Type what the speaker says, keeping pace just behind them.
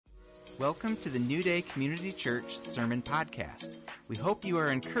Welcome to the New Day Community Church Sermon Podcast. We hope you are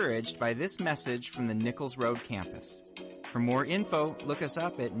encouraged by this message from the Nichols Road campus. For more info, look us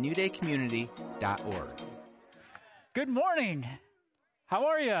up at newdaycommunity.org. Good morning. How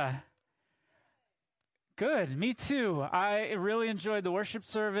are you? Good. Me too. I really enjoyed the worship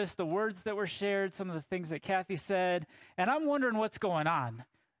service, the words that were shared, some of the things that Kathy said, and I'm wondering what's going on.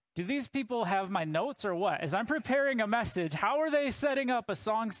 Do these people have my notes or what? As I'm preparing a message, how are they setting up a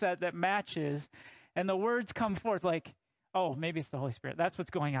song set that matches and the words come forth like, oh, maybe it's the Holy Spirit. That's what's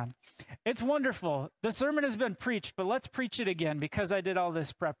going on. It's wonderful. The sermon has been preached, but let's preach it again because I did all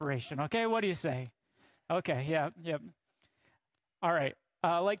this preparation. Okay, what do you say? Okay, yep. All right.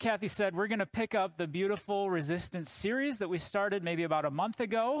 Like Kathy said, we're going to pick up the Beautiful Resistance series that we started maybe about a month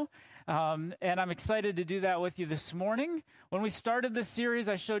ago, and I'm excited to do that with you this morning. When we started this series,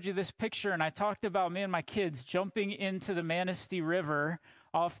 I showed you this picture, and I talked about me and my kids jumping into the Manistee River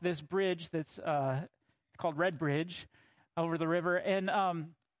off this bridge that's it's called Red Bridge over the river, and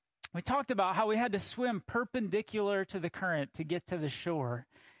we talked about how we had to swim perpendicular to the current to get to the shore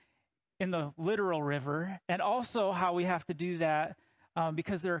in the literal river, and also how we have to do that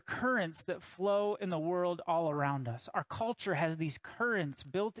because there are currents that flow in the world all around us. Our culture has these currents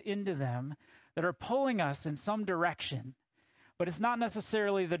built into them that are pulling us in some direction, but it's not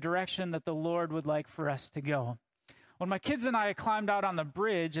necessarily the direction that the Lord would like for us to go. When my kids and I climbed out on the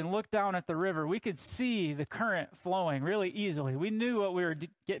bridge and looked down at the river, we could see the current flowing really easily. We knew what we were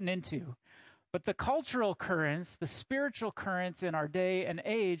getting into. But the cultural currents, the spiritual currents in our day and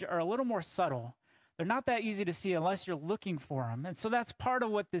age are a little more subtle. They're not that easy to see unless you're looking for them. And so that's part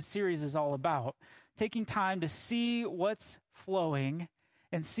of what this series is all about, taking time to see what's flowing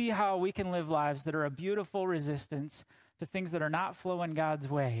and see how we can live lives that are a beautiful resistance to things that are not flowing God's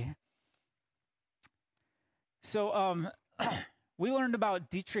way. So we learned about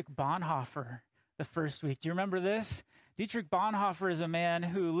Dietrich Bonhoeffer the first week. Do you remember this? Dietrich Bonhoeffer is a man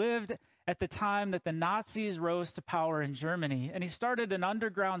who lived at the time that the Nazis rose to power in Germany, and he started an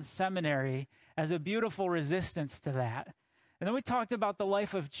underground seminary as a beautiful resistance to that. And then we talked about the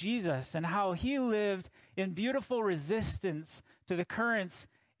life of Jesus and how he lived in beautiful resistance to the currents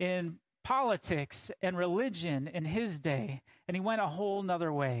in politics and religion in his day, and he went a whole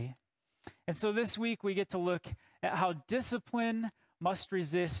nother way. And so this week we get to look at how discipline must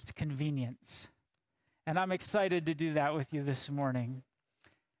resist convenience. And I'm excited to do that with you this morning.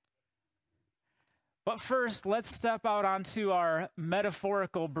 But first, let's step out onto our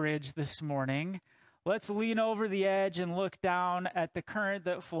metaphorical bridge this morning. Let's lean over the edge and look down at the current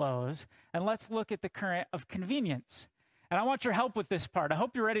that flows. And let's look at the current of convenience. And I want your help with this part. I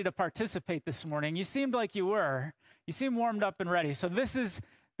hope you're ready to participate this morning. You seemed like you were. You seem warmed up and ready. So this is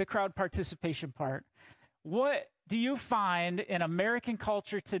the crowd participation part. What do you find in American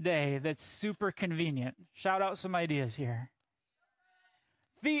culture today that's super convenient? Shout out some ideas here.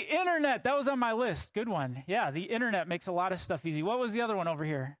 The internet. That was on my list. Good one. Yeah, the internet makes a lot of stuff easy. What was the other one over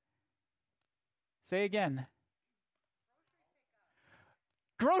here? Say again.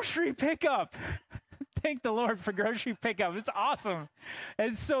 Grocery pickup. Thank the Lord for grocery pickup. It's awesome.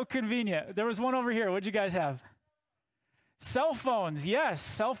 It's so convenient. There was one over here. What'd you guys have? Cell phones. Yes,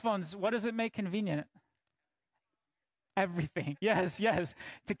 cell phones. What does it make convenient? Everything. Yes.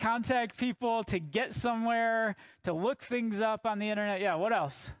 To contact people, to get somewhere, to look things up on the internet. Yeah, what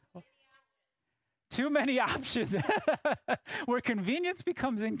else? Too many options. Where convenience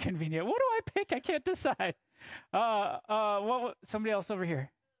becomes inconvenient. What do I pick? I can't decide. Somebody else over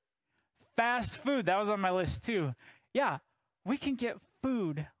here. Fast food. That was on my list too. Yeah, we can get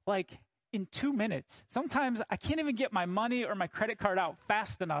food like in 2 minutes. Sometimes I can't even get my money or my credit card out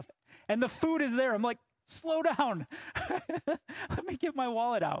fast enough, and the food is there. I'm like, slow down. Let me get my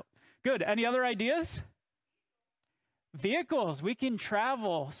wallet out. Good. Any other ideas? Vehicles. We can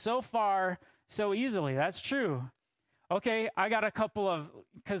travel so far so easily. That's true. Okay, I got a couple of,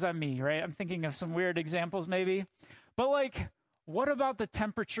 because I'm me, right? I'm thinking of some weird examples maybe. But what about the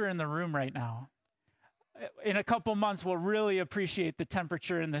temperature in the room right now? In a couple months, we'll really appreciate the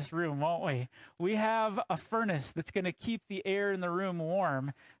temperature in this room, won't we? We have a furnace that's going to keep the air in the room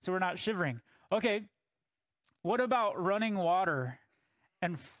warm so we're not shivering. Okay, what about running water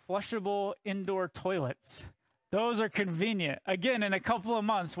and flushable indoor toilets? Those are convenient. Again, in a couple of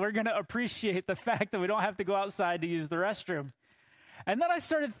months, we're going to appreciate the fact that we don't have to go outside to use the restroom. And then I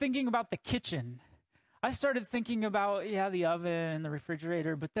started thinking about the kitchen. I started thinking about, the oven and the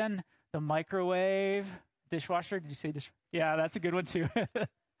refrigerator, but then the microwave, dishwasher. Did you say dishwasher? Yeah, that's a good one too.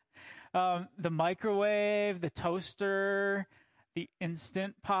 The microwave, the toaster, the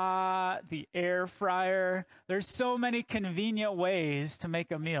Instant Pot, the air fryer. There's so many convenient ways to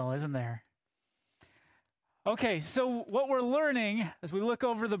make a meal, isn't there? Okay, so what we're learning as we look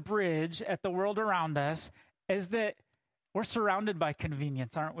over the bridge at the world around us is that we're surrounded by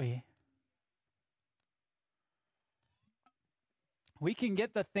convenience, aren't we? We can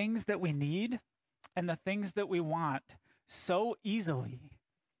get the things that we need and the things that we want so easily.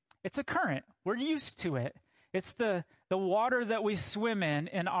 It's a current. We're used to it. It's the water that we swim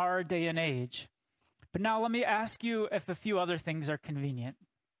in our day and age. But now let me ask you if a few other things are convenient.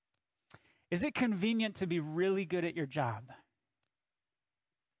 Is it convenient to be really good at your job?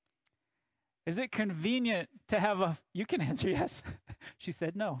 Is it convenient to have you can answer yes. She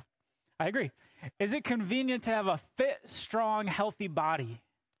said no. I agree. Is it convenient to have a fit, strong, healthy body?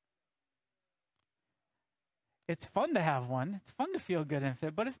 It's fun to have one. It's fun to feel good and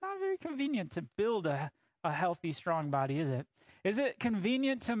fit, but it's not very convenient to build a healthy, strong body, is it? Is it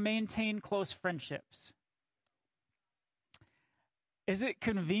convenient to maintain close friendships? Is it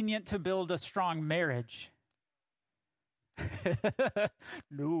convenient to build a strong marriage?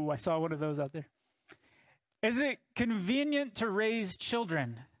 No, I saw one of those out there. Is it convenient to raise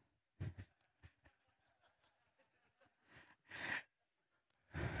children?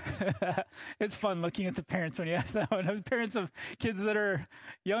 It's fun looking at the parents when you ask that one. Parents of kids that are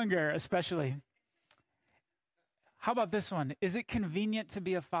younger, especially. How about this one? Is it convenient to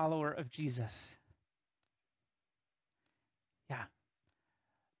be a follower of Jesus? Yeah.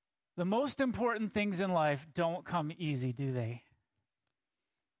 The most important things in life don't come easy, do they?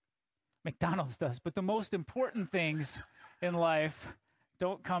 McDonald's does, but the most important things in life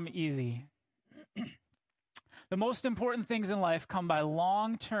don't come easy. The most important things in life come by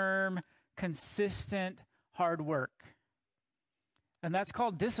long-term, consistent, hard work. And that's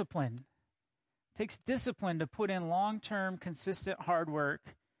called discipline. It takes discipline to put in long-term, consistent, hard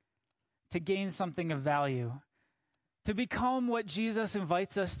work to gain something of value. To become what Jesus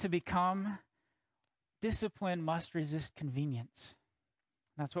invites us to become, discipline must resist convenience.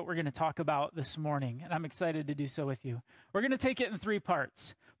 That's what we're going to talk about this morning, and I'm excited to do so with you. We're going to take it in 3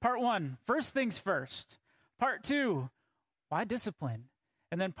 parts. Part 1, first things first. Part 2, why discipline?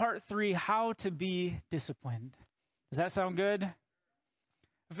 And then part 3, how to be disciplined. Does that sound good?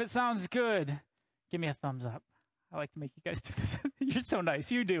 If it sounds good, give me a thumbs up. I like to make you guys do this. You're so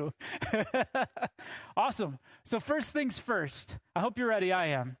nice. You do. Awesome. So first things first. I hope you're ready. I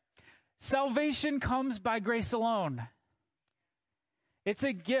am. Salvation comes by grace alone. It's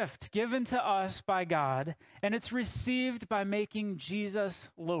a gift given to us by God, and it's received by making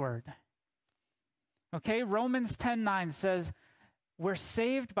Jesus Lord. Okay, Romans 10:9 says, we're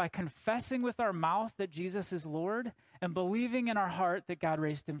saved by confessing with our mouth that Jesus is Lord and believing in our heart that God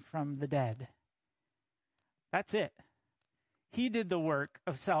raised him from the dead. That's it. He did the work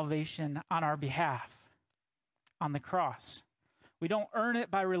of salvation on our behalf on the cross. We don't earn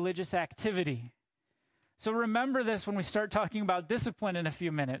it by religious activity. So remember this when we start talking about discipline in a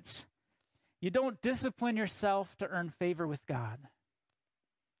few minutes. You don't discipline yourself to earn favor with God.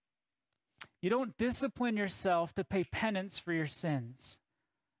 You don't discipline yourself to pay penance for your sins.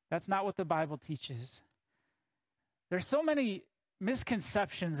 That's not what the Bible teaches. There's so many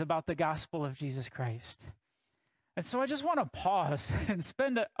misconceptions about the gospel of Jesus Christ. And so I just want to pause and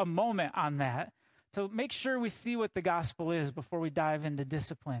spend a moment on that to make sure we see what the gospel is before we dive into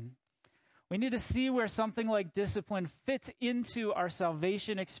discipline. We need to see where something like discipline fits into our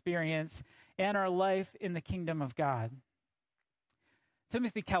salvation experience and our life in the kingdom of God.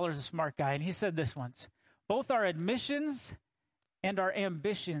 Timothy Keller's a smart guy, and he said this once: both our admissions and our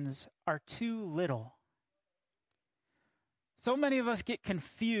ambitions are too little. So many of us get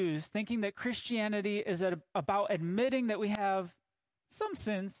confused thinking that Christianity is about admitting that we have some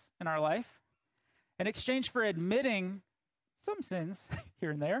sins in our life. In exchange for admitting some sins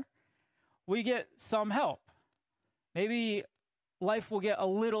here and there, we get some help. Maybe life will get a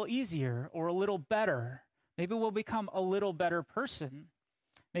little easier or a little better. Maybe we'll become a little better person.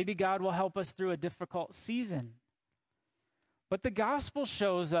 Maybe God will help us through a difficult season. But the gospel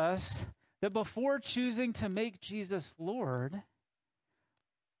shows us that before choosing to make Jesus Lord,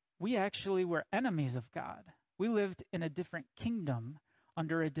 we actually were enemies of God. We lived in a different kingdom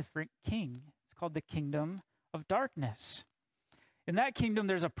under a different king. It's called the kingdom of darkness. In that kingdom,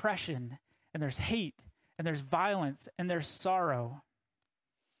 there's oppression, and there's hate, and there's violence, and there's sorrow.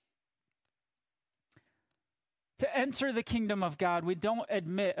 To enter the kingdom of God, we don't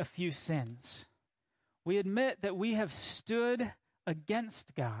admit a few sins. We admit that we have stood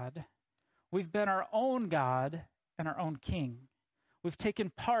against God. We've been our own God and our own king. We've taken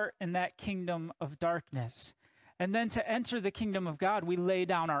part in that kingdom of darkness. And then to enter the kingdom of God, we lay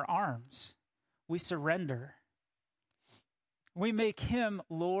down our arms. We surrender. We make him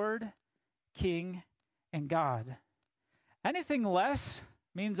Lord, King, and God. Anything less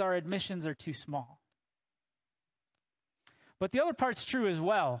means our admissions are too small. But the other part's true as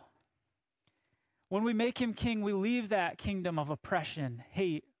well. When we make him king, we leave that kingdom of oppression,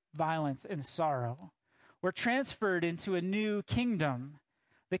 hate, violence, and sorrow. We're transferred into a new kingdom,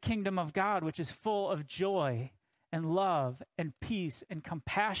 the kingdom of God, which is full of joy and love and peace and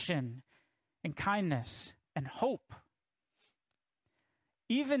compassion and kindness and hope.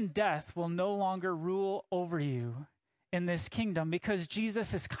 Even death will no longer rule over you in this kingdom because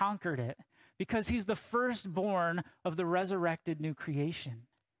Jesus has conquered it, because he's the firstborn of the resurrected new creation.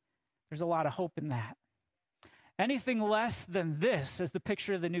 There's a lot of hope in that. Anything less than this, as the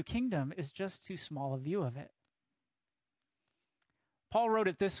picture of the new kingdom, is just too small a view of it. Paul wrote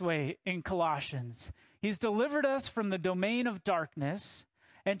it this way in Colossians. He's delivered us from the domain of darkness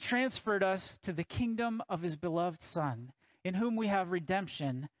and transferred us to the kingdom of his beloved Son, in whom we have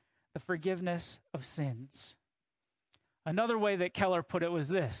redemption, the forgiveness of sins. Another way that Keller put it was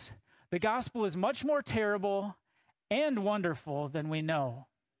this: the gospel is much more terrible and wonderful than we know.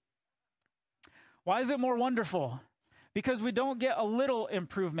 Why is it more wonderful? Because we don't get a little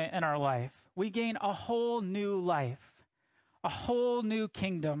improvement in our life. We gain a whole new life, a whole new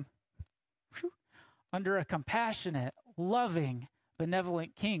kingdom under a compassionate, loving,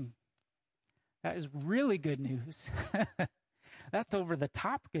 benevolent king. That is really good news. That's over the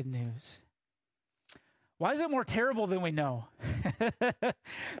top good news. Why is it more terrible than we know?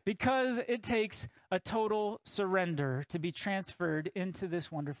 Because it takes a total surrender to be transferred into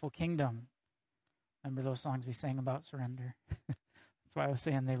this wonderful kingdom. Remember those songs we sang about surrender? That's why I was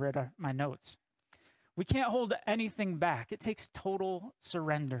saying they read my notes. We can't hold anything back. It takes total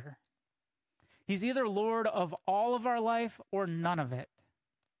surrender. He's either Lord of all of our life or none of it.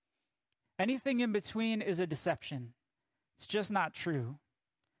 Anything in between is a deception. It's just not true.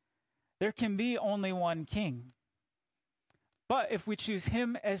 There can be only one king. But if we choose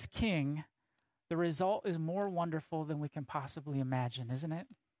him as king, the result is more wonderful than we can possibly imagine, isn't it?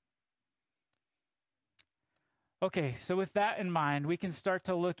 Okay, so with that in mind, we can start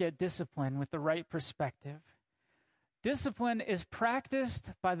to look at discipline with the right perspective. Discipline is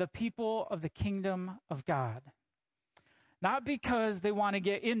practiced by the people of the kingdom of God. Not because they want to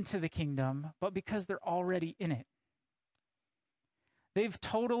get into the kingdom, but because they're already in it. They've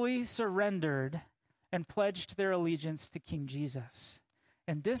totally surrendered and pledged their allegiance to King Jesus.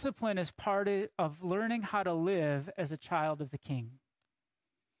 And discipline is part of learning how to live as a child of the King.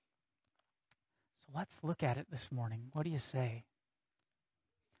 So let's look at it this morning. What do you say?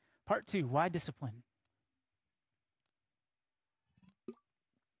 Part 2, why discipline?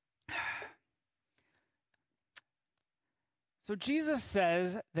 So Jesus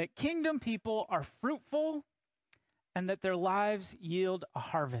says that kingdom people are fruitful and that their lives yield a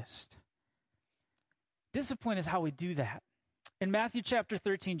harvest. Discipline is how we do that. In Matthew chapter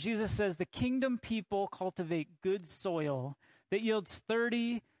 13, Jesus says the kingdom people cultivate good soil that yields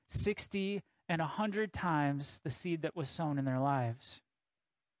 30, 60, and 100 times the seed that was sown in their lives.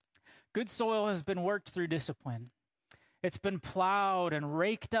 Good soil has been worked through discipline. It's been plowed and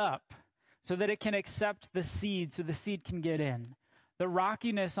raked up so that it can accept the seed, so the seed can get in. The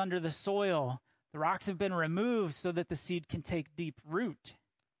rockiness under the soil, the rocks have been removed so that the seed can take deep root.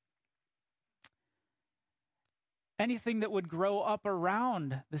 Anything that would grow up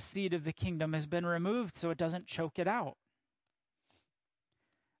around the seed of the kingdom has been removed so it doesn't choke it out.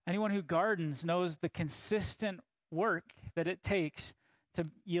 Anyone who gardens knows the consistent work that it takes to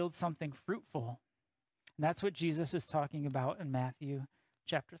yield something fruitful. And that's what Jesus is talking about in Matthew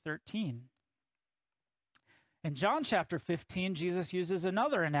chapter 13. In John chapter 15, Jesus uses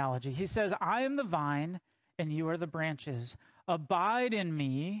another analogy. He says, I am the vine and you are the branches. Abide in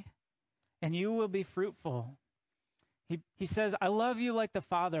me and you will be fruitful. He says, I love you like the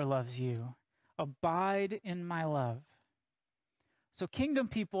Father loves you. Abide in my love. So kingdom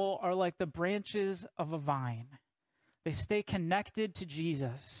people are like the branches of a vine. They stay connected to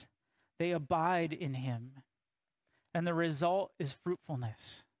Jesus. They abide in him. And the result is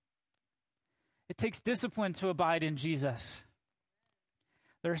fruitfulness. It takes discipline to abide in Jesus.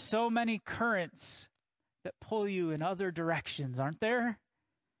 There are so many currents that pull you in other directions, aren't there?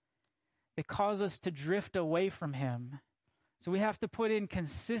 They cause us to drift away from him. So we have to put in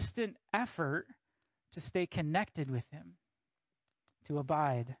consistent effort to stay connected with him, to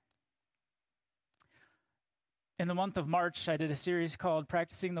abide. In the month of March, I did a series called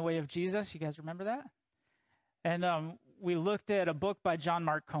Practicing the Way of Jesus. You guys remember that? And we looked at a book by John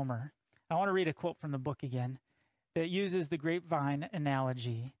Mark Comer. I want to read a quote from the book again. that uses the grapevine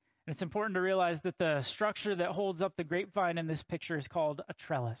analogy. And it's important to realize that the structure that holds up the grapevine in this picture is called a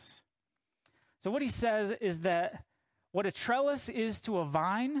trellis. So what he says is that what a trellis is to a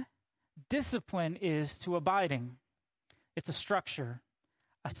vine, discipline is to abiding. It's a structure,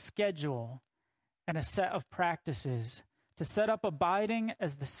 a schedule, and a set of practices to set up abiding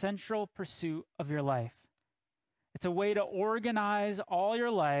as the central pursuit of your life. It's a way to organize all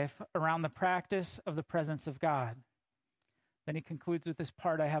your life around the practice of the presence of God. Then he concludes with this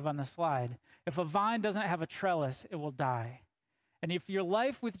part I have on the slide. If a vine doesn't have a trellis, it will die. And if your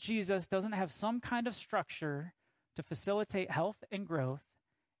life with Jesus doesn't have some kind of structure to facilitate health and growth,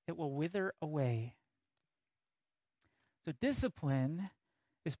 it will wither away. So discipline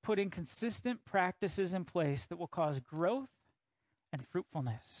is putting consistent practices in place that will cause growth and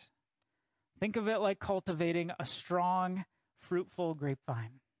fruitfulness. Think of it like cultivating a strong, fruitful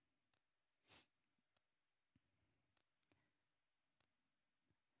grapevine.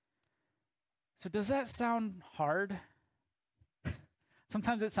 So does that sound hard?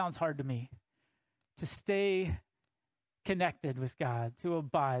 Sometimes it sounds hard to me to stay connected with God, to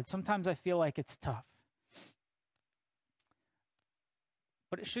abide. Sometimes I feel like it's tough.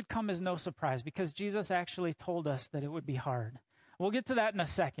 But it should come as no surprise because Jesus actually told us that it would be hard. We'll get to that in a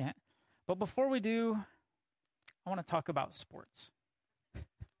second. But before we do, I want to talk about sports.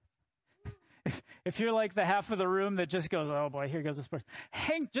 If you're like the half of the room that just goes, oh boy, here goes the sports.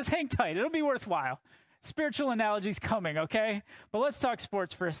 Just hang tight. It'll be worthwhile. Spiritual analogy's coming, okay? But let's talk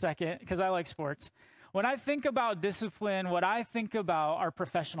sports for a second because I like sports. When I think about discipline, what I think about are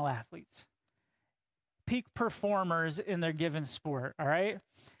professional athletes. Peak performers in their given sport, all right?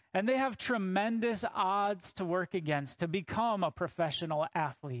 And they have tremendous odds to work against to become a professional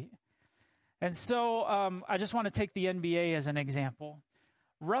athlete. And so I just want to take the NBA as an example.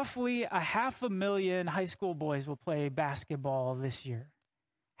 Roughly 500,000 high school boys will play basketball this year.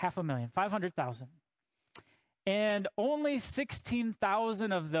 500,000, 500,000. And only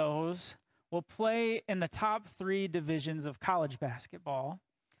 16,000 of those will play in the top 3 divisions of college basketball.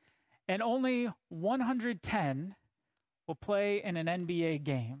 And only 110 will play in an NBA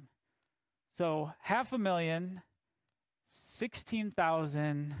game. So 500,000,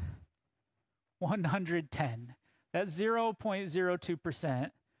 16,000, 110. That's 0.02%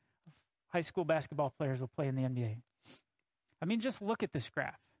 of high school basketball players will play in the NBA. I mean, just look at this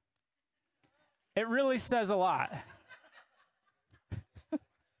graph. It really says a lot.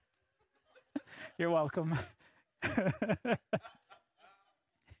 You're welcome.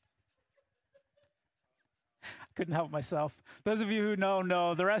 Couldn't help myself. Those of you who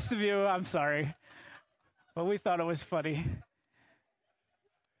know. The rest of you, I'm sorry. But we thought it was funny.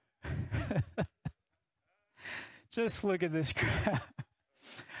 Just look at this graph.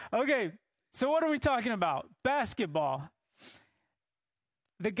 Okay, so what are we talking about? Basketball.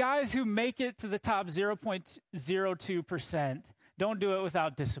 The guys who make it to the top 0.02% don't do it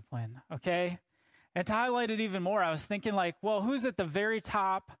without discipline, okay? And to highlight it even more, I was thinking like, well, who's at the very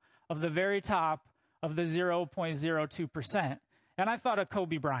top of the 0.02%? And I thought of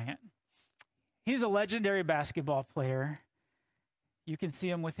Kobe Bryant. He's a legendary basketball player. You can see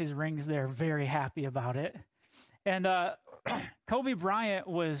him with his rings there, very happy about it. And Kobe Bryant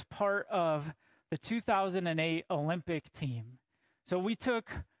was part of the 2008 Olympic team. So we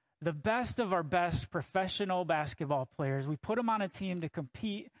took the best of our best professional basketball players. We put them on a team to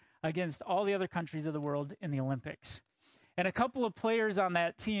compete against all the other countries of the world in the Olympics. And a couple of players on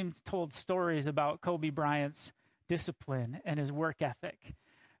that team told stories about Kobe Bryant's discipline and his work ethic.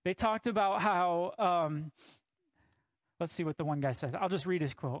 They talked about how, let's see what the one guy said. I'll just read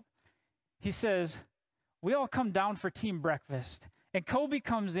his quote. He says, "We all come down for team breakfast, and Kobe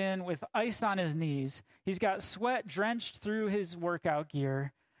comes in with ice on his knees. He's got sweat drenched through his workout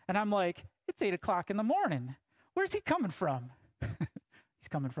gear. And I'm like, it's 8 o'clock in the morning. Where's he coming from?" He's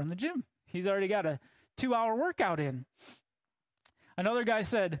coming from the gym. He's already got a 2-hour workout in. Another guy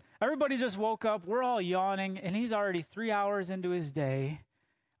said, everybody just woke up. We're all yawning, and he's already 3 hours into his day,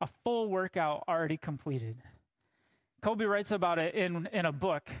 a full workout already completed. Kobe writes about it in a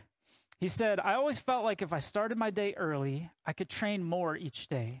book. He said, "I always felt like if I started my day early, I could train more each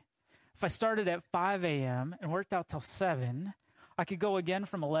day. If I started at 5 a.m. and worked out till 7, I could go again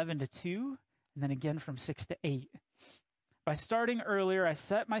from 11 to 2, and then again from 6 to 8. By starting earlier, I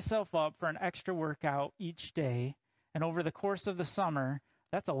set myself up for an extra workout each day, and over the course of the summer,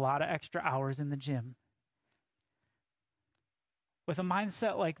 that's a lot of extra hours in the gym." With a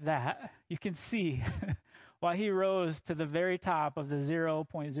mindset like that, you can see why he rose to the very top of the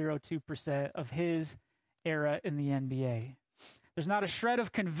 0.02% of his era in the NBA. There's not a shred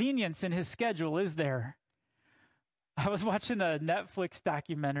of convenience in his schedule, is there? I was watching a Netflix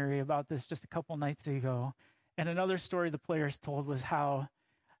documentary about this just a couple nights ago, and another story the players told was how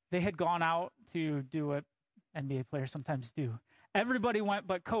they had gone out to do what NBA players sometimes do. Everybody went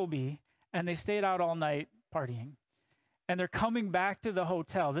but Kobe, and they stayed out all night partying. And they're coming back to the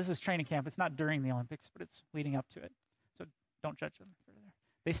hotel. This is training camp. It's not during the Olympics, but it's leading up to it. So don't judge them further.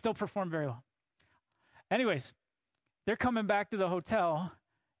 They still perform very well. Anyways, they're coming back to the hotel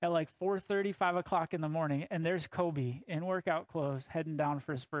at like 4:30, 5 o'clock in the morning, and there's Kobe in workout clothes heading down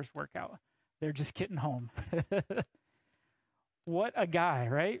for his first workout. They're just getting home. What a guy,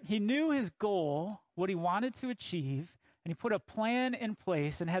 right? He knew his goal, what he wanted to achieve, and he put a plan in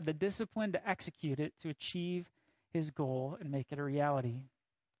place and had the discipline to execute it to achieve his goal and make it a reality.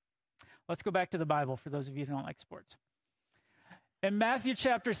 Let's go back to the Bible for those of you who don't like sports. In Matthew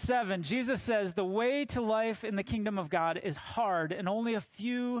chapter 7, Jesus says, the way to life in the kingdom of God is hard, and only a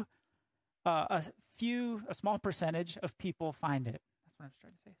small percentage of people find it. That's what I was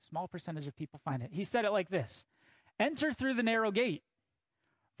trying to say. A small percentage of people find it. He said it like this: enter through the narrow gate,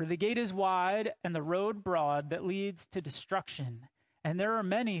 for the gate is wide and the road broad that leads to destruction, and there are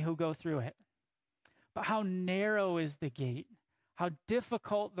many who go through it. But how narrow is the gate, how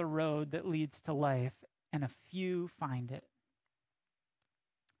difficult the road that leads to life, and a few find it.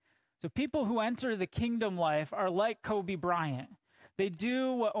 So people who enter the kingdom life are like Kobe Bryant. They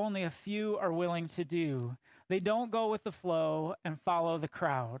do what only a few are willing to do. They don't go with the flow and follow the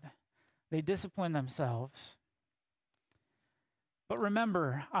crowd. They discipline themselves. But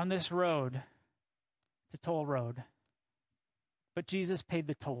remember, on this road, it's a toll road. But Jesus paid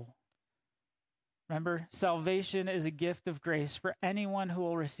the toll. Remember, salvation is a gift of grace for anyone who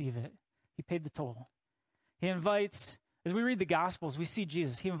will receive it. He paid the toll. He invites, as we read the Gospels, we see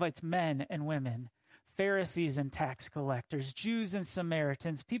Jesus. He invites men and women, Pharisees and tax collectors, Jews and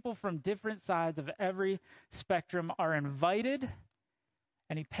Samaritans, people from different sides of every spectrum are invited,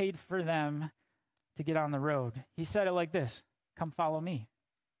 and he paid for them to get on the road. He said it like this: come follow me.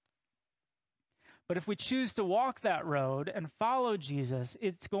 But if we choose to walk that road and follow Jesus,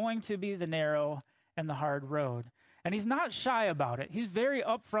 it's going to be the narrow and the hard road. And he's not shy about it. He's very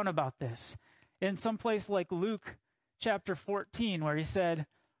upfront about this. In some place like Luke chapter 14, where he said,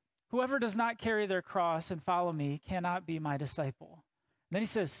 whoever does not carry their cross and follow me cannot be my disciple. And then he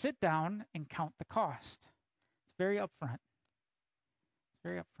says, sit down and count the cost. It's very upfront. It's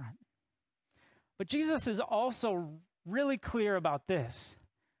very upfront. But Jesus is also really clear about this.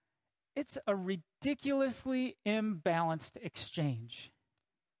 It's a ridiculously imbalanced exchange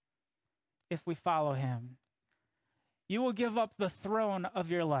if we follow him. You will give up the throne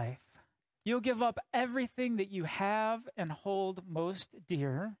of your life. You'll give up everything that you have and hold most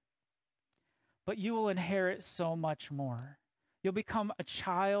dear, but you will inherit so much more. You'll become a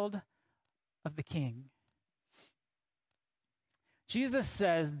child of the King. Jesus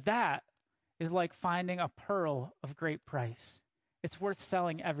says that is like finding a pearl of great price. It's worth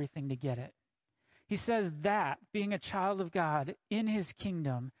selling everything to get it. He says that being a child of God in his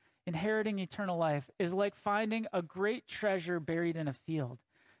kingdom, inheriting eternal life, is like finding a great treasure buried in a field.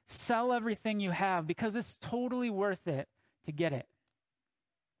 Sell everything you have because it's totally worth it to get it.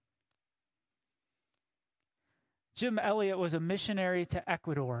 Jim Elliot was a missionary to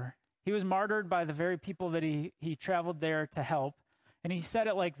Ecuador. He was martyred by the very people that he traveled there to help. And he said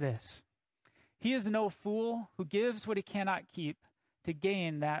it like this: he is no fool who gives what he cannot keep to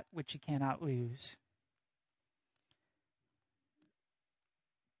gain that which he cannot lose.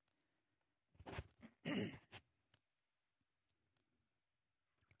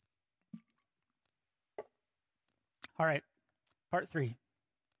 All right, part 3.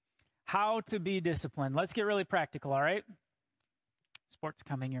 How to be disciplined. Let's get really practical, all right? Sports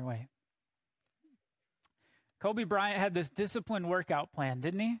coming your way. Kobe Bryant had this disciplined workout plan,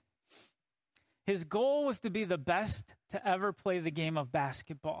 didn't he? His goal was to be the best to ever play the game of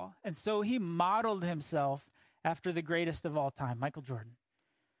basketball. And so he modeled himself after the greatest of all time, Michael Jordan.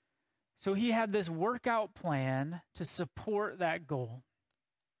 So he had this workout plan to support that goal.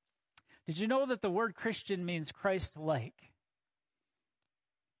 Did you know that the word Christian means Christ-like?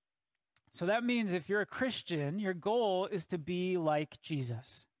 So that means if you're a Christian, your goal is to be like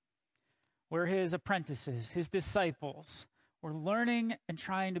Jesus. We're his apprentices, his disciples. We're learning and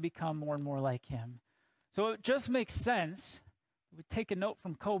trying to become more and more like him. So it just makes sense. We'd take a note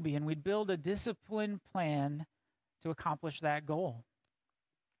from Kobe and we'd build a disciplined plan to accomplish that goal.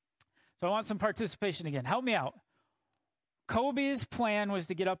 So I want some participation again. Help me out. Kobe's plan was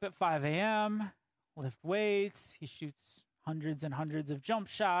to get up at 5 a.m., lift weights. He shoots hundreds and hundreds of jump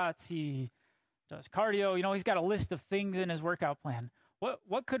shots. He does cardio. You know, he's got a list of things in his workout plan.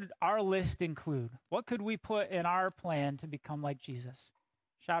 What could our list include? What could we put in our plan to become like Jesus?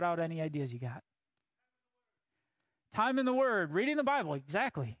 Shout out any ideas you got. Time in the Word, reading the Bible,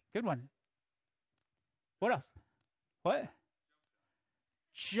 exactly. Good one. What else? What?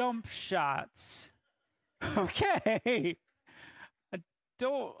 Jump shots. Okay. I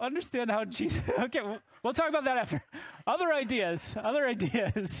don't understand how Jesus... Okay, we'll talk about that after. Other ideas.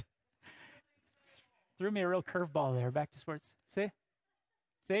 Threw me a real curveball there. Back to sports. Say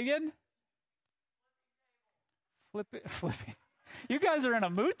again? Flipping. You guys are in a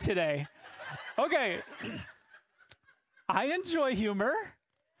mood today. Okay. I enjoy humor.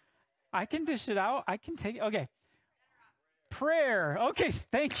 I can dish it out. I can take it. Okay. Prayer. Okay,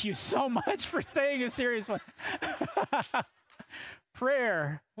 thank you so much for saying a serious one.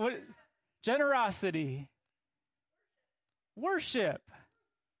 Prayer. What? Generosity. Worship.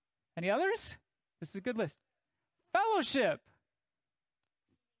 Any others? This is a good list. Fellowship.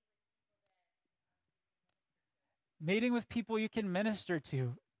 Meeting with people you can minister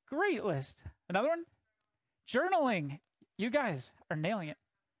to. Great list. Another one? Journaling. You guys are nailing it.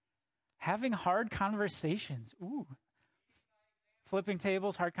 Having hard conversations. Ooh. Flipping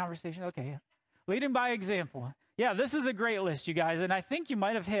tables, hard conversation. Okay. Leading by example. Yeah, this is a great list, you guys. And I think you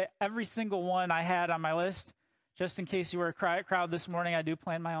might have hit every single one I had on my list. Just in case you were a crowd this morning, I do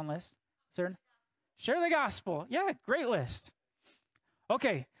plan my own list. Sir? Share the gospel. Yeah, great list.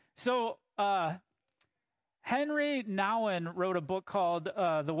 Okay, so Henry Nouwen wrote a book called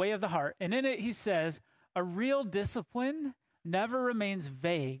The Way of the Heart. And in it he says, a real discipline never remains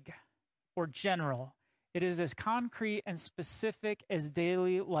vague or general. It is as concrete and specific as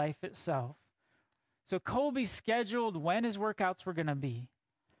daily life itself. So Kobe scheduled when his workouts were going to be.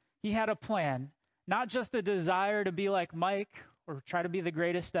 He had a plan, not just a desire to be like Mike or try to be the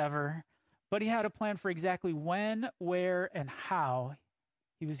greatest ever, but he had a plan for exactly when, where, and how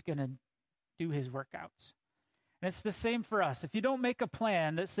he was going to do his workouts. And it's the same for us. If you don't make a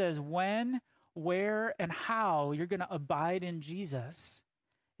plan that says when, where, and how you're going to abide in Jesus,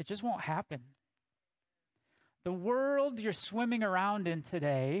 it just won't happen. The world you're swimming around in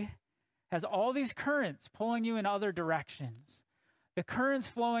today has all these currents pulling you in other directions. The currents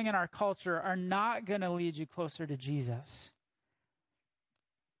flowing in our culture are not going to lead you closer to Jesus.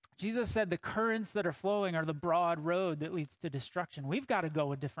 Jesus said the currents that are flowing are the broad road that leads to destruction. We've got to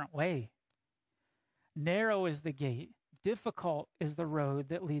go a different way. Narrow is the gate. Difficult is the road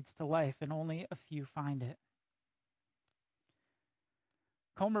that leads to life, and only a few find it.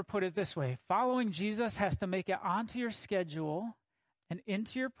 Comer put it this way: following Jesus has to make it onto your schedule and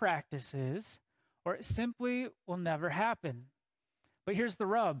into your practices, or it simply will never happen. But here's the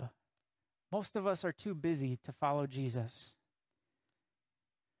rub. Most of us are too busy to follow Jesus.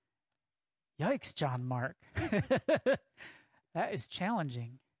 Yikes, John Mark. That is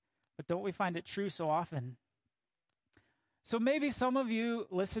challenging. But don't we find it true so often? So maybe some of you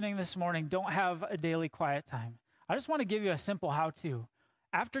listening this morning don't have a daily quiet time. I just want to give you a simple how-to.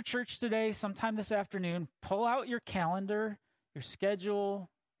 After church today, sometime this afternoon, pull out your calendar, your schedule.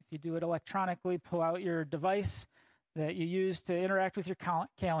 If you do it electronically, pull out your device that you use to interact with your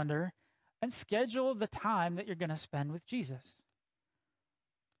calendar and schedule the time that you're going to spend with Jesus.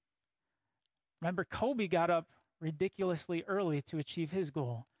 Remember, Kobe got up ridiculously early to achieve his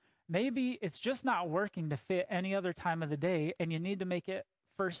goal. Maybe it's just not working to fit any other time of the day, and you need to make it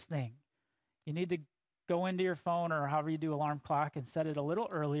first thing. You need to go into your phone or however you do alarm clock and set it a little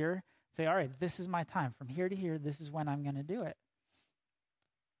earlier. Say, all right, this is my time. From here to here, this is when I'm going to do it.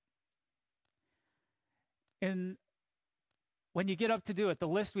 And when you get up to do it, the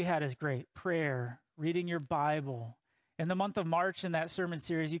list we had is great. Prayer, reading your Bible. In the month of March in that sermon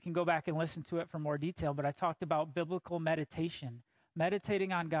series, you can go back and listen to it for more detail, but I talked about biblical meditation.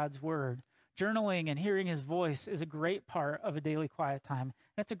 Meditating on God's word, journaling and hearing his voice is a great part of a daily quiet time.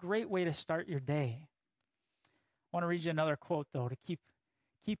 That's a great way to start your day. I want to read you another quote, though, to keep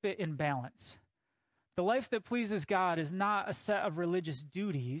it in balance. The life that pleases God is not a set of religious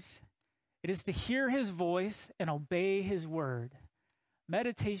duties. It is to hear his voice and obey his word.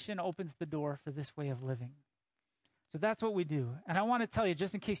 Meditation opens the door for this way of living. So that's what we do. And I want to tell you,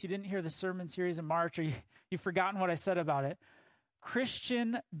 just in case you didn't hear the sermon series in March or you've forgotten what I said about it,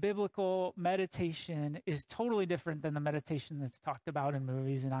 Christian biblical meditation is totally different than the meditation that's talked about in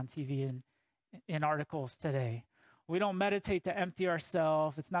movies and on TV and in articles today. We don't meditate to empty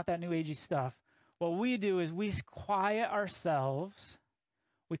ourselves. It's not that new agey stuff. What we do is we quiet ourselves.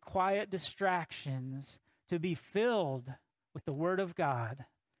 We quiet distractions to be filled with the Word of God,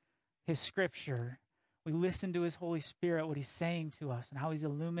 his Scripture. We listen to his Holy Spirit, what he's saying to us and how he's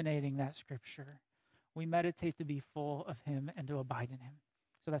illuminating that Scripture. we meditate to be full of him and to abide in him.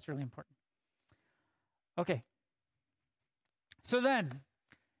 So that's really important. Okay. So then,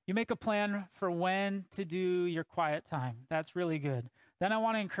 you make a plan for when to do your quiet time. That's really good. Then I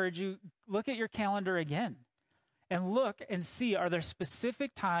want to encourage you, look at your calendar again and look and see, are there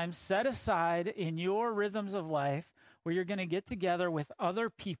specific times set aside in your rhythms of life where you're going to get together with other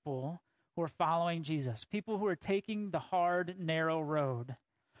people who are following Jesus, people who are taking the hard, narrow road,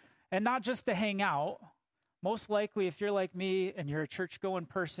 and not just to hang out. Most likely, if you're like me and you're a church-going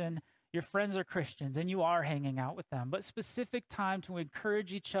person, your friends are Christians and you are hanging out with them, but specific time to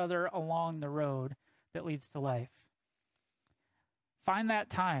encourage each other along the road that leads to life. Find that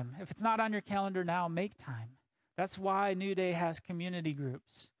time. If it's not on your calendar now, make time. That's why New Day has community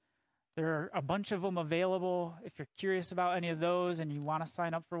groups. There are a bunch of them available. If you're curious about any of those and you want to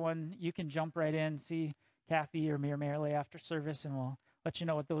sign up for one, you can jump right in, see Kathy or me or Marilee after service, and we'll let you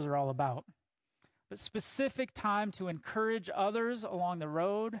know what those are all about. But specific time to encourage others along the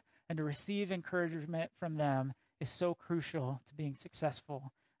road and to receive encouragement from them is so crucial to being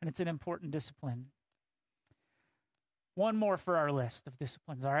successful, and it's an important discipline. One more for our list of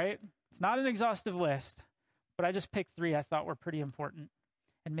disciplines, all right? It's not an exhaustive list, but I just picked 3 I thought were pretty important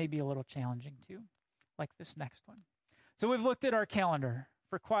and maybe a little challenging too, like this next one. So we've looked at our calendar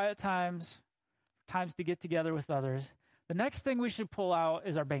for quiet times, times to get together with others. The next thing we should pull out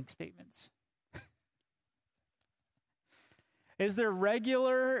is our bank statements. Is there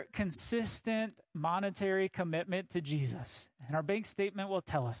regular, consistent monetary commitment to Jesus? And our bank statement will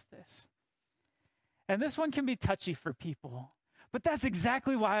tell us this. And this one can be touchy for people, but that's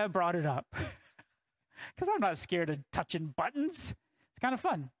exactly why I brought it up. Because I'm not scared of touching buttons. It's kind of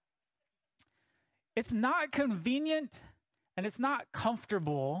fun. It's not convenient and it's not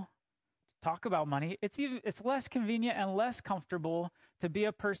comfortable to talk about money. It's less convenient and less comfortable to be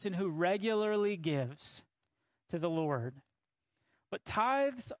a person who regularly gives to the Lord. But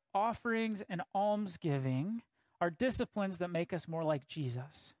tithes, offerings, and almsgiving are disciplines that make us more like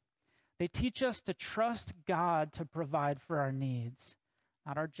Jesus. They teach us to trust God to provide for our needs,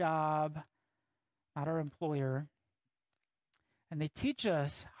 not our job, not our employer. And they teach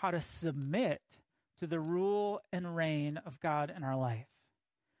us how to submit to the rule and reign of God in our life.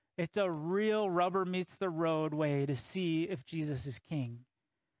 It's a real rubber meets the road way to see if Jesus is king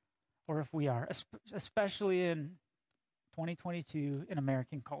or if we are, especially in 2022 in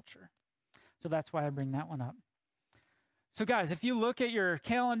American culture. So that's why I bring that one up. So guys, if you look at your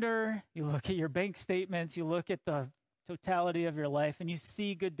calendar, you look at your bank statements, you look at the totality of your life, and you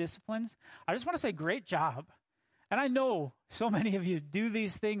see good disciplines, I just want to say great job. And I know so many of you do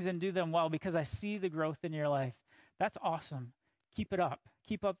these things and do them well because I see the growth in your life. That's awesome. Keep it up.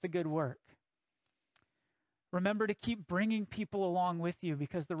 Keep up the good work. Remember to keep bringing people along with you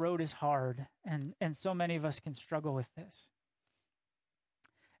because the road is hard, and so many of us can struggle with this.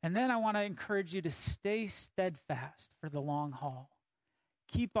 And then I want to encourage you to stay steadfast for the long haul.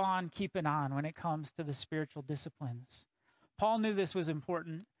 Keep on keeping on when it comes to the spiritual disciplines. Paul knew this was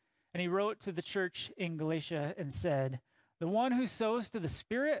important, and he wrote to the church in Galatia and said, "The one who sows to the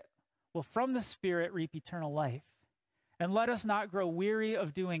Spirit will from the Spirit reap eternal life. And let us not grow weary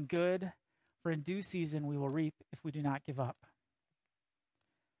of doing good, for in due season we will reap if we do not give up."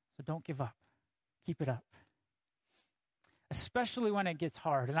 So don't give up. Keep it up. Especially when it gets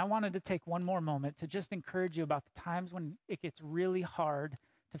hard. And I wanted to take one more moment to just encourage you about the times when it gets really hard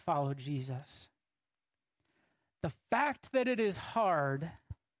to follow Jesus. The fact that it is hard,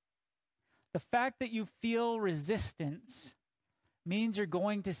 the fact that you feel resistance, means you're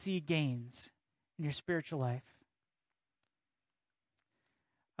going to see gains in your spiritual life.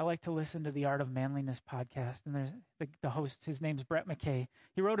 I like to listen to the Art of Manliness podcast, and there's the host, his name's Brett McKay.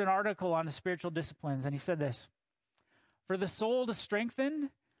 He wrote an article on the spiritual disciplines, and he said this: "For the soul to strengthen,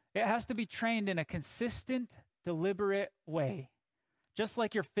 it has to be trained in a consistent, deliberate way. Just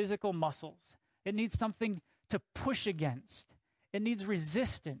like your physical muscles, it needs something to push against. It needs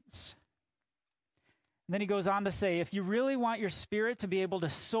resistance." And then he goes on to say, if you really want your spirit to be able to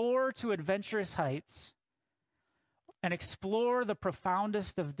soar to adventurous heights and explore the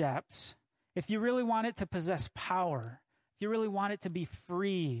profoundest of depths, if you really want it to possess power, if you really want it to be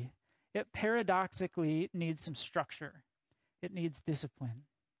free, it paradoxically needs some structure. It needs discipline.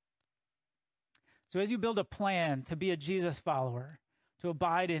 So as you build a plan to be a Jesus follower, to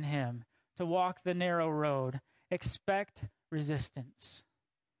abide in him, to walk the narrow road, expect resistance.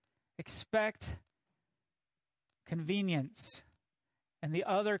 Expect convenience and the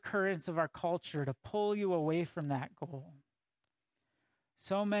other currents of our culture to pull you away from that goal.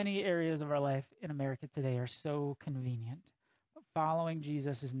 So many areas of our life in America today are so convenient, but following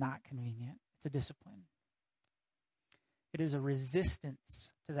Jesus is not convenient. It's a discipline. It is a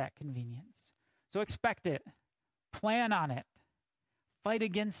resistance to that convenience. So expect it. Plan on it. Fight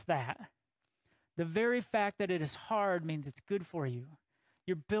against that. The very fact that it is hard means it's good for you.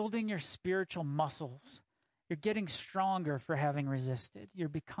 You're building your spiritual muscles. You're getting stronger for having resisted. You're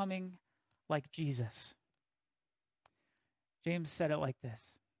becoming like Jesus. James said it like this: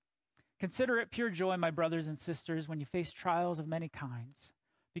 "Consider it pure joy, my brothers and sisters, when you face trials of many kinds,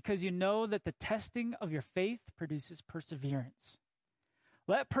 because you know that the testing of your faith produces perseverance.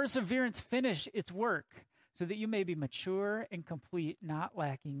 Let perseverance finish its work, so that you may be mature and complete, not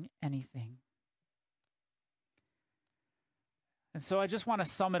lacking anything." And so I just want to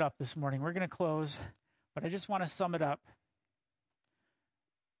sum it up this morning. We're going to close, but I just want to sum it up.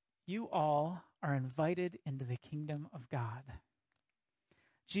 You all are invited into the kingdom of God.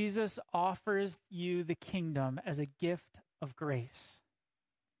 Jesus offers you the kingdom as a gift of grace.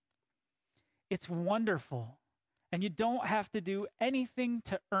 It's wonderful, and you don't have to do anything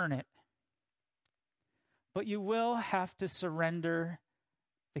to earn it. But you will have to surrender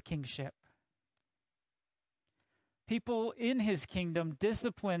the kingship. People in his kingdom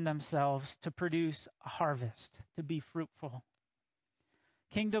discipline themselves to produce a harvest, to be fruitful.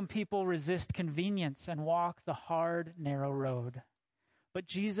 Kingdom people resist convenience and walk the hard, narrow road. But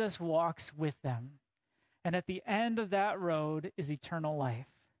Jesus walks with them. And at the end of that road is eternal life.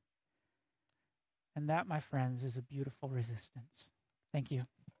 And that, my friends, is a beautiful resistance. Thank you.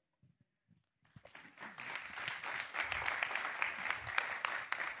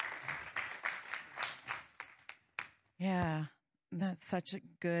 Yeah, that's such a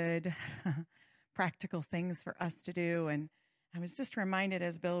good practical things for us to do. And I was just reminded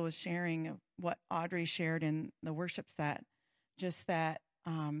as Bill was sharing of what Audrey shared in the worship set, just that,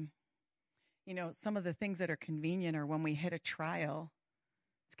 some of the things that are convenient are when we hit a trial,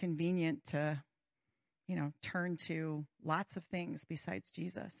 it's convenient to, turn to lots of things besides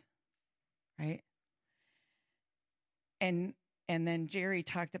Jesus, right? And then Jerry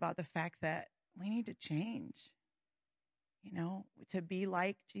talked about the fact that we need to change. To be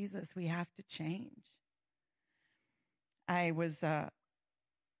like Jesus, we have to change. I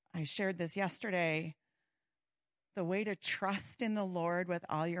shared this yesterday. The way to trust in the Lord with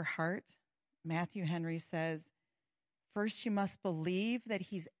all your heart, Matthew Henry says, first you must believe that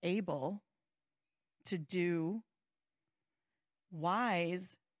he's able to do,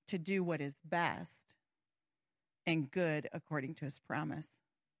 wise to do what is best, and good according to his promise.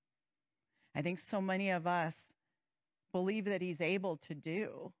 I think so many of us believe that he's able to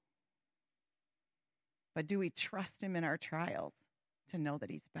do, but do we trust him in our trials to know that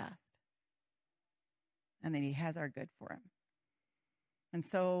he's best and that he has our good for him? And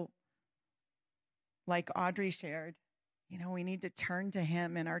so, like Audrey shared, we need to turn to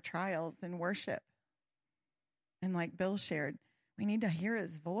him in our trials and worship. And like Bill shared, we need to hear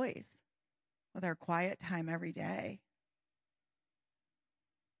his voice with our quiet time every day.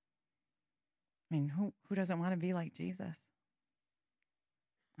 I mean, who doesn't want to be like Jesus?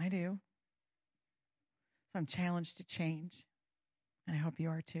 I do. So I'm challenged to change, and I hope you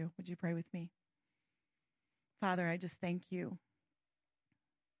are too. Would you pray with me? Father, I just thank you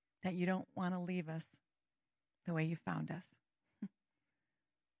that you don't want to leave us the way you found us.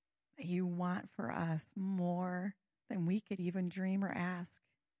 That you want for us more than we could even dream or ask.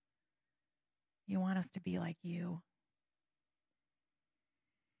 You want us to be like you.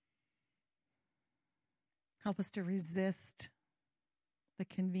 Help us to resist the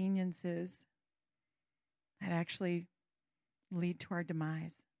conveniences that actually lead to our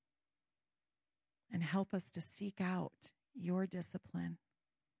demise. And help us to seek out your discipline,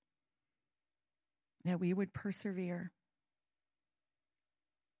 that we would persevere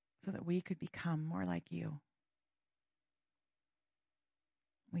so that we could become more like you.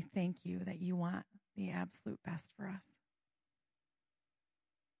 We thank you that you want the absolute best for us.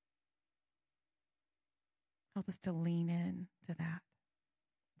 Help us to lean in to that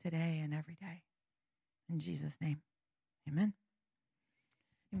today and every day. In Jesus' name, amen.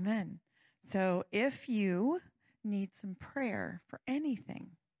 Amen. So if you need some prayer for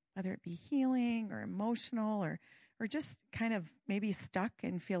anything, whether it be healing or emotional or just kind of maybe stuck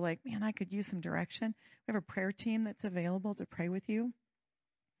and feel like, man, I could use some direction, we have a prayer team that's available to pray with you.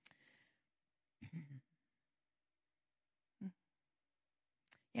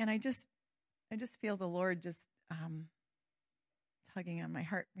 And I just feel the Lord just tugging on my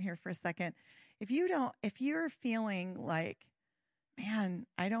heart here for a second. If you're feeling like, man,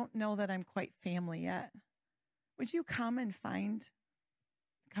 I don't know that I'm quite family yet, would you come and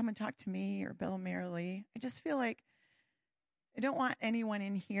talk to me or Bill Merrily? I just feel like I don't want anyone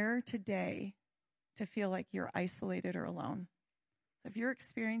in here today to feel like you're isolated or alone. So if you're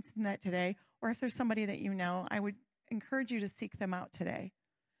experiencing that today, or if there's somebody that you know, I would encourage you to seek them out today.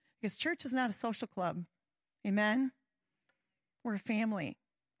 Because church is not a social club. Amen? We're a family,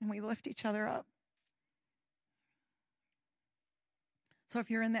 and we lift each other up. So if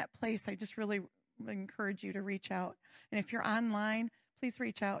you're in that place, I just really encourage you to reach out. And if you're online, please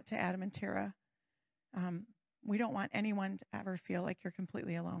reach out to Adam and Tara. We don't want anyone to ever feel like you're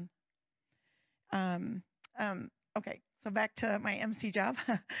completely alone. Okay, so back to my MC job.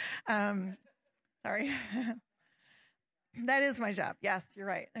 Sorry. That is my job. Yes, you're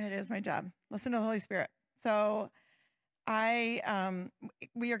right. It is my job. Listen to the Holy Spirit. So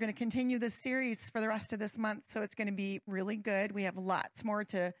we are going to continue this series for the rest of this month, so it's going to be really good. We have lots more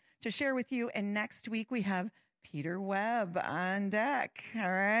to share with you, and next week we have Peter Webb on deck.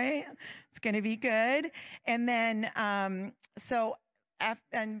 All right? It's going to be good. And then, and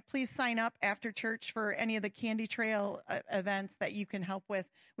please sign up after church for any of the Candy Trail events that you can help with.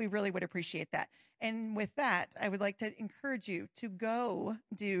 We really would appreciate that. And with that, I would like to encourage you to go,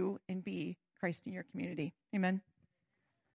 do, and be Christ in your community. Amen.